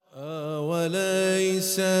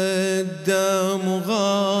وليس الدم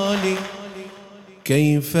غالي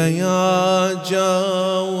كيف يا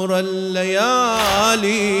جور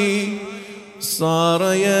الليالي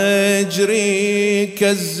صار يجري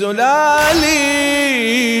كالزلال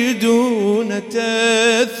دون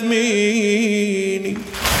تثمين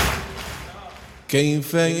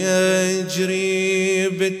كيف يجري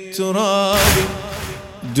بالتراب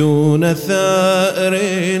دون ثأر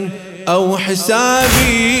أو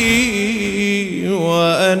حسابي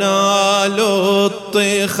وأنا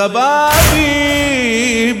لطخ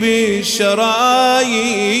بابي بالشرايين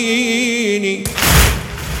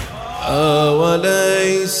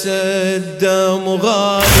وليس الدم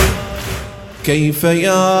غالي كيف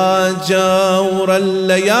يا جور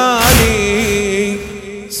الليالي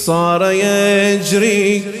صار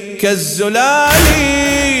يجري كالزلال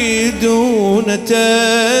دون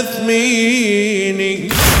تثمين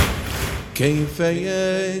كيف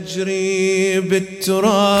يجري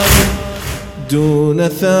بالتراب دون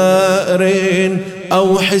ثأر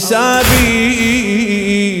أو حسابي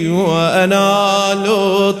وأنا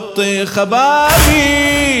لطخ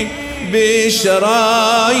بابي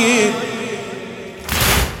بالشرايين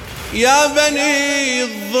يا بني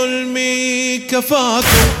الظلم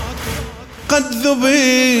كفاكم قد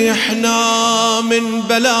ذبحنا من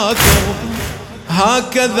بلاكم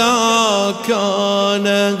هكذا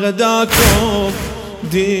كان غداكم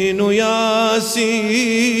دين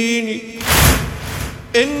ياسين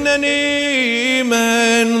إنني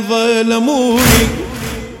من ظلموني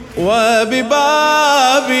وببابي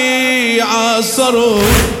عصروا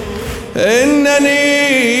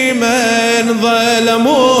إنني من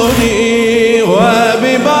ظلموني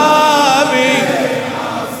وببابي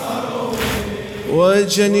عصروا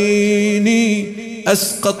وجنيني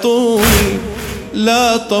أسقطوني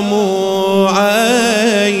لا طموا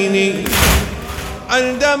عيني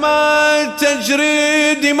عندما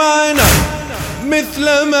تجري دمانا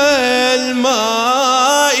مثل ما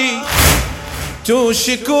الماء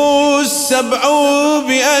توشك السبع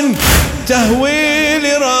بأن تهوي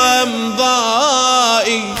لرمضائي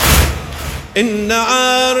إن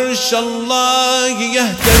عرش الله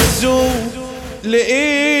يهتز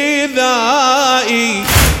لإيذائي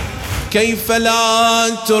كيف لا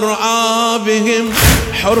ترعى بهم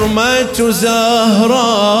حرمة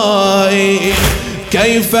زهرائي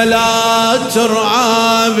كيف لا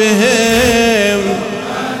ترعى بهم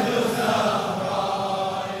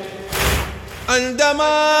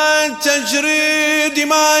عندما تجري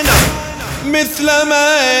دمانا مثل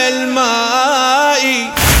ما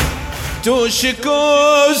الماء توشك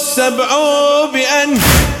السبع بأن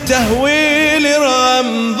تهوي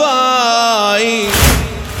لرمضائي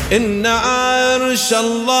إن عرش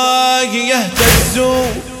الله يهتز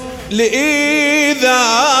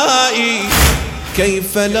لإيذائي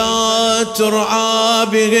كيف لا ترعى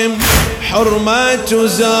بهم حرمة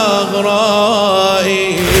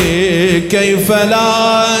زهرائي كيف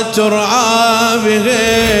لا ترعى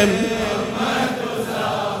بهم حرمة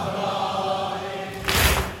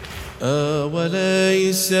زهرائي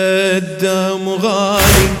وليس الدم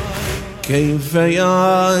غالي كيف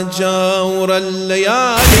يا جور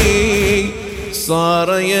الليالي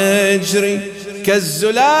صار يجري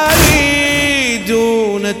كالزلال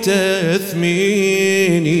دون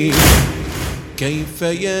تثمين كيف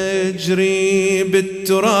يجري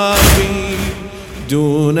بالتراب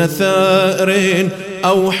دون ثأر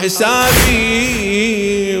أو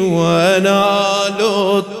حسابي وأنا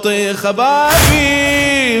لطخ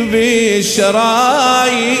بابي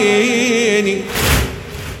بالشرايين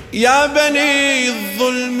يا بني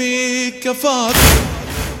الظلم كفاكم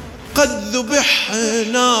قد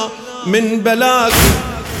ذبحنا من بلاكم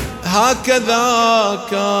هكذا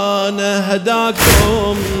كان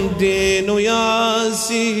هداكم دين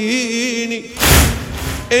ياسين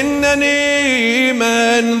إنني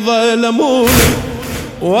من ظلموني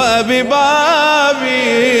وببابي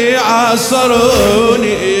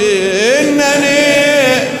عصروني إنني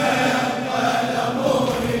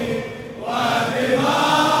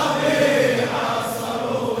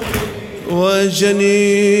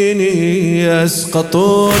وجنيني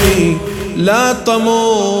يسقطوني لا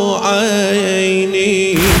طموا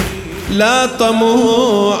عيني لا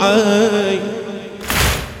طموا عيني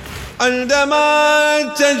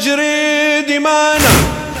عندما تجري دمانا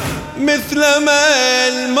مثل ما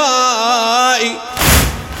الماء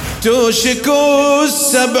توشك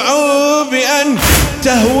السبع بأن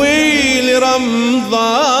تهوي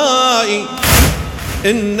لرمضائي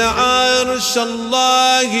إن عرش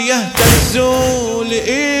الله يهتز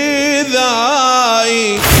لإيذائي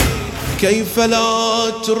كيف لا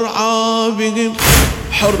ترعى بهم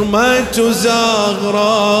حرمة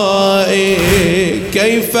زهراء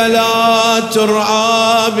كيف لا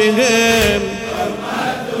ترعى بهم.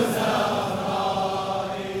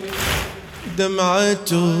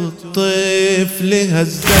 دمعة الطفل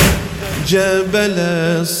هزت جبل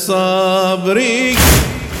الصبر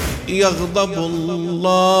يغضب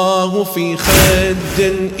الله في خد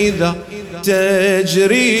إذا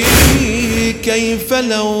تجري. كيف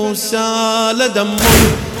لو سال دم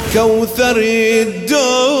كوثر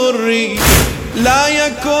الدر لا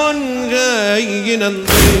يكن غينا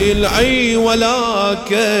ضلعي ولا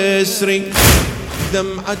كسري.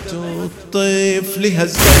 دمعة الطفل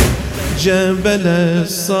هزت جبل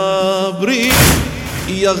الصبر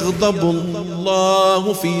يغضب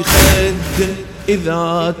الله في خد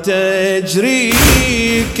إذا تجري.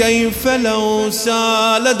 كيف لو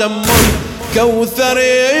سال دم كوثر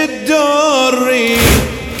الدر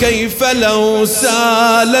كيف لو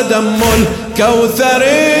سال دم كوثر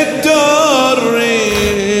الدر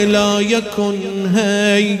لا يكن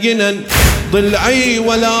هينا ضلعي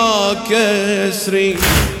ولا كسري.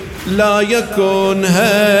 لا يكن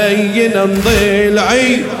هينا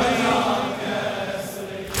ضلعي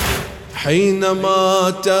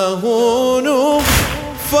حينما تهون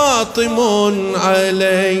فاطم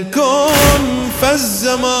عليكم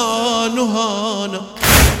فالزمان هانا.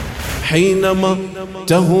 حينما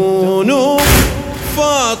تهون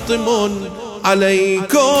فاطم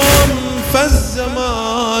عليكم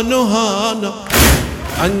فالزمان هانا.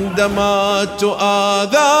 عندما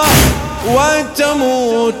تؤاذى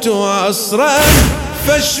وتموت عصرا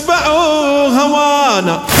فاشبعوا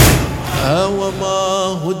هوانا.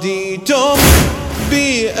 وما هديتم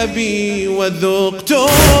بأبي وذقتم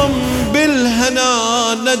بالهنا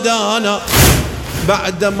ندانا.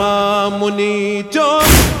 بعدما منيتم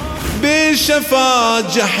بشفا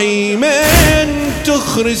جحيم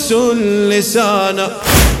تخرس اللسان.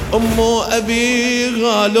 أم أبي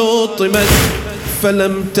غالطمت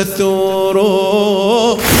فلم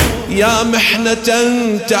تثوروا يا محنة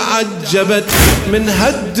تعجبت منها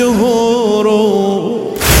الدهور.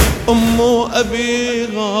 أم أبي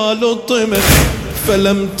غالطمت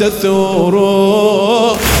فلم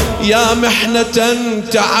تثوروا يا محنة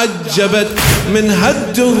تعجبت منها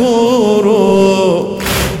الدهور.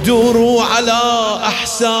 دوروا على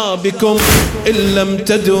أحسابكم إن لم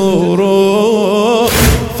تدوروا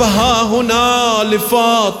فها هنا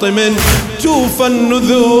لفاطم توفى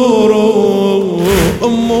النذور.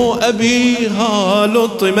 أم أبيها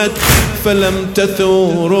لطمت فلم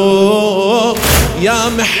تثوروا يا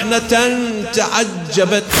محنة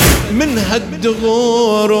تعجبت منها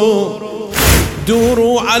الدهور.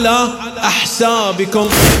 دوروا على أحسابكم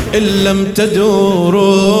إن لم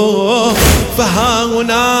تدوروا فها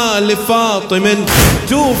هنا لفاطم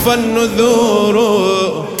توفى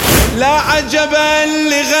النذور. لا عجبا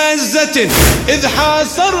لغزة إذ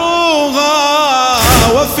حاصروها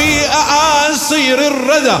وفي أعاصير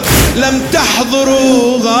الردى لم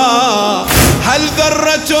تحضروها. هل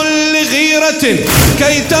ذرة لغيرة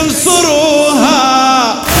كي تنصروها.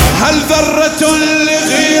 هل ذرة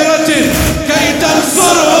لغيرة كي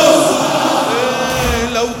تنصروها.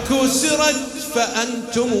 لو كسرت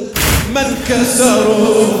فأنتم من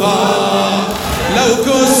كسروها. لو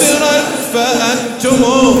كسرت فأنتم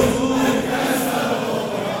من كسروها.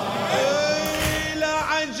 لا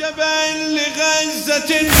عجبا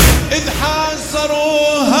لغزة إذ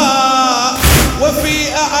حاصروها وفي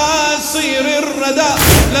أعاصير الردى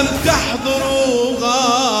لم تحضروها.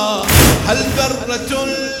 هل ذرة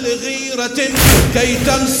لغيرة كي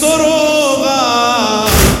تنصروها.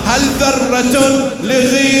 هل ذرة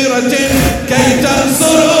لغيرة كي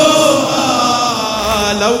تنصروها.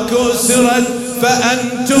 لو كسرت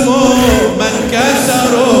فأنتم من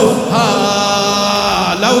كسروها.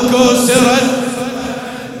 لو كسرت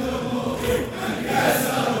فأنتم من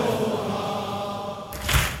كسروها.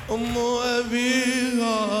 أم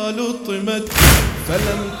أبيها لطمت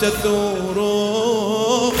فلم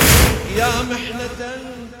تثوروا يا محنة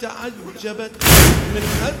تعجبت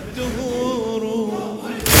منها الدهور.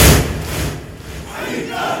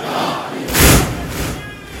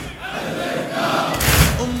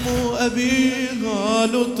 أم أبيها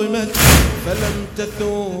لطمت فلم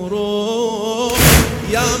تثوروا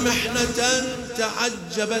يا محنة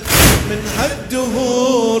تعجبت منها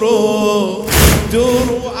الدهور.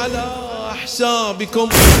 دوروا على أحسابكم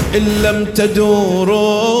إن لم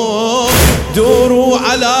تدوروا. دوروا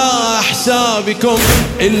على أحسابكم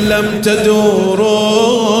إن لم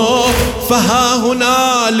تدوروا فها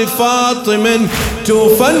هنا لفاطم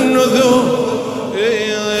توفى النذور.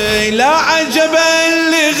 لا عجبا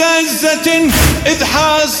لغزة إذ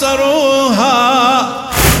حاصروها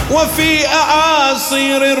وفي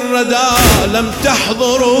أعاصير الردى لم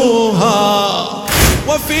تحضروها،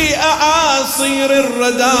 وفي أعاصير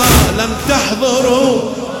الردى لم تحضروا.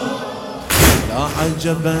 لا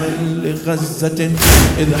عجبا لغزة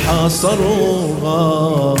إذ حاصروها،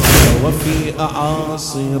 وفي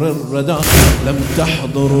أعاصير الردى لم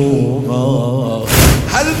تحضروها.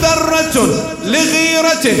 هل ذرة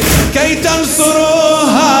لغيرة كي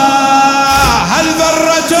تنصروها؟ هل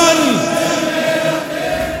ذرة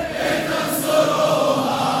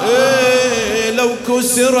لو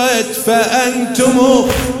كسرت فأنتم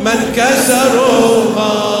من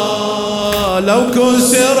كسروها، لو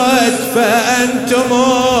كسرت فأنتم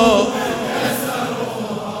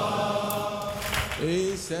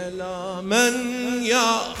سلاما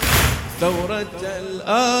يا ثورة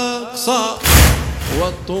الأقصى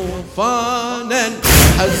وطوفانا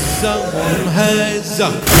هزهم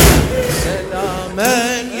هزة. سلاما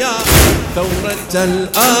يا ثورة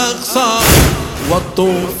الأقصى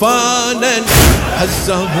وطوفانا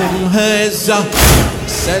هزهم هزة.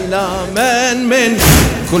 سلاما من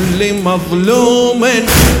كل مظلوم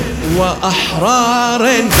وأحرار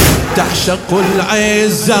تعشق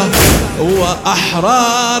العزة،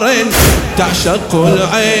 وأحرار تعشق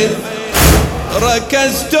العزة.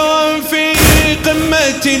 ركزتم في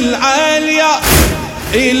قمة العالية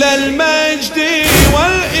إلى المجد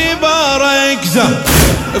والإباركزة،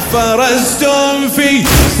 فرزتم في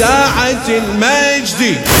ساعة المجد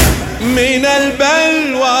من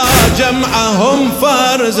البلوى جمعهم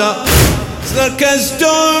فرزا.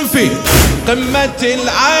 ركزتم في قمة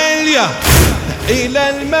العالية إلى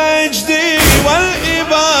المجد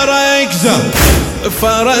والإباركزة،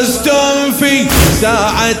 فرزتم في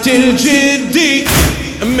ساعة الجد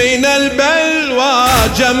من البلوى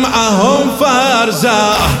جمعهم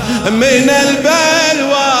فرزا، من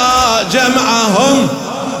البلوى جمعهم.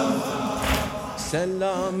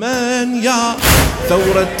 سلاما يا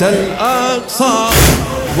ثورة الأقصى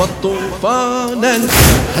وطوفانا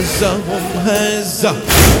هزهم هزة.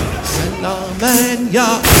 سلاما يا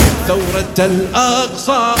ثورة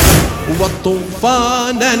الأقصى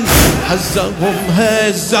وطوفانا هزهم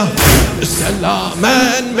هزة.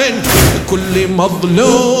 سلاما من كل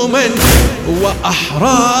مظلوم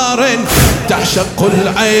وأحرار تعشق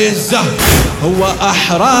العزة،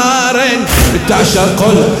 وأحرار تعشق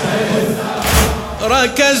العزة.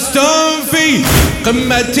 ركزتم في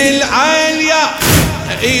قمة العالية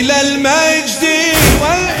إلى المجد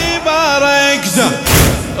والإباركزة،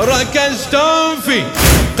 ركزتم في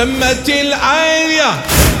قمة العالية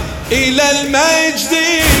إلى المجد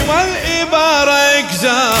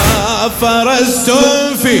والإباركزة،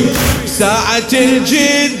 فرزتم في ساعة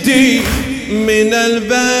الجد من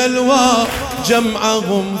البلوى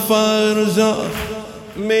جمعهم فرزا،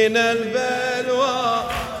 من البلوى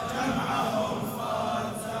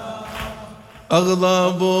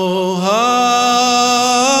أغضبوها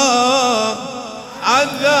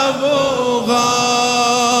عذبوها،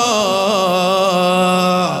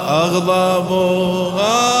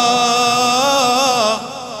 أغضبوها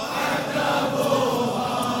عذبوها،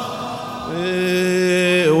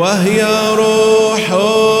 وهي روح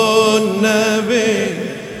النبي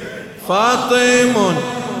فاطم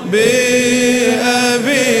بأبي